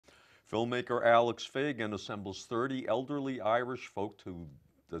Filmmaker Alex Fagan assembles 30 elderly Irish folk to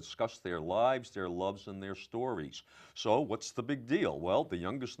discuss their lives, their loves, and their stories. So, what's the big deal? Well, the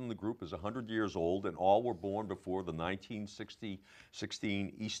youngest in the group is 100 years old, and all were born before the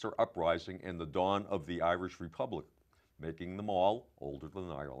 1916 Easter Uprising and the dawn of the Irish Republic, making them all older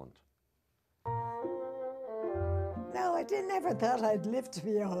than Ireland. No, I never thought I'd live to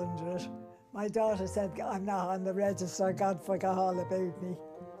be 100. My daughter said, I'm not on the register, God forgot all about me.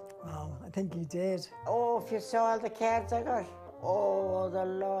 Oh, I think he did. Oh, if you saw all the cards I got. Oh, the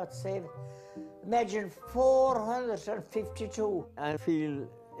Lord save. Imagine 452. I feel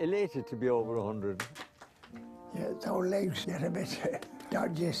elated to be over 100. Yeah, our legs get a bit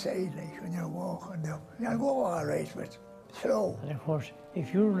dodgy side, like when you're walking them. You'll go all right, but slow. And of course,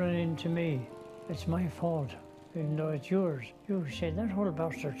 if you run into me, it's my fault, even though it's yours. You say, that whole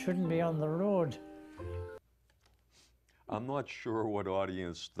bastard shouldn't be on the road. I'm not sure what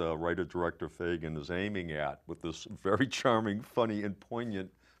audience the writer-director Fagan is aiming at with this very charming, funny, and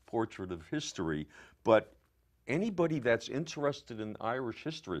poignant portrait of history, but anybody that's interested in Irish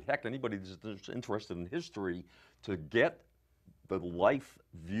history, heck, anybody that's interested in history, to get the life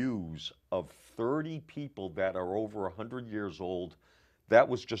views of 30 people that are over 100 years old, that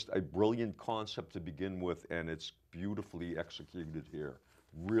was just a brilliant concept to begin with, and it's beautifully executed here.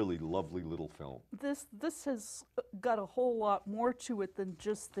 Really lovely little film. This has got a whole lot more to it than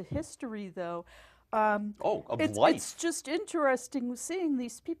just the history, though. Of life. It's just interesting seeing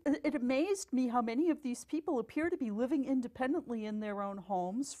these people. It amazed me how many of these people appear to be living independently in their own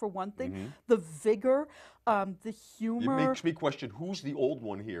homes, for one thing. The vigor, the humor. It makes me question, who's the old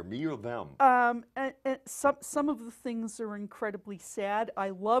one here, me or them? And some of the things are incredibly sad.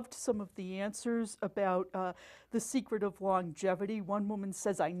 I loved some of the answers about the secret of longevity. One woman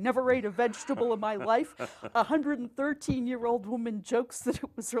says, I never ate a vegetable in my life. A 113-year-old woman jokes that it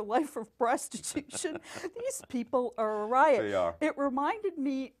was her life of prostitution. These people are a riot. They are. It reminded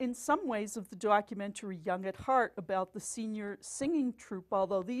me in some ways of the documentary Young at Heart about the senior singing troupe,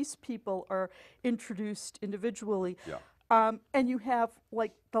 although these people are introduced individually. Yeah. And you have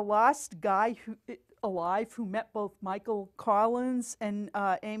like the last guy alive who met both Michael Collins and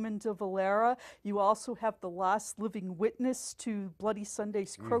Eamon de Valera. You also have the last living witness to Bloody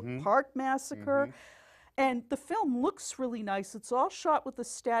Sunday's Croke Park massacre. And the film looks really nice. It's all shot with a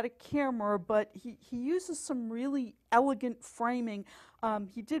static camera, but he uses some really elegant framing.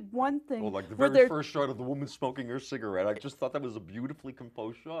 He did one thing. Well, like the very first shot of the woman smoking her cigarette. I just thought that was a beautifully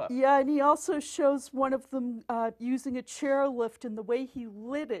composed shot. Yeah, and he also shows one of them using a chairlift, and the way he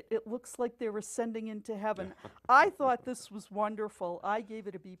lit it, it looks like they were ascending into heaven. I thought this was wonderful. I gave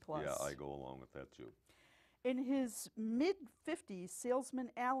it a B+. Yeah, I go along with that too. In his mid-50s, salesman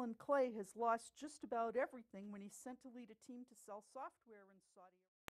Alan Clay has lost just about everything when he's sent to lead a team to sell software in Saudi Arabia.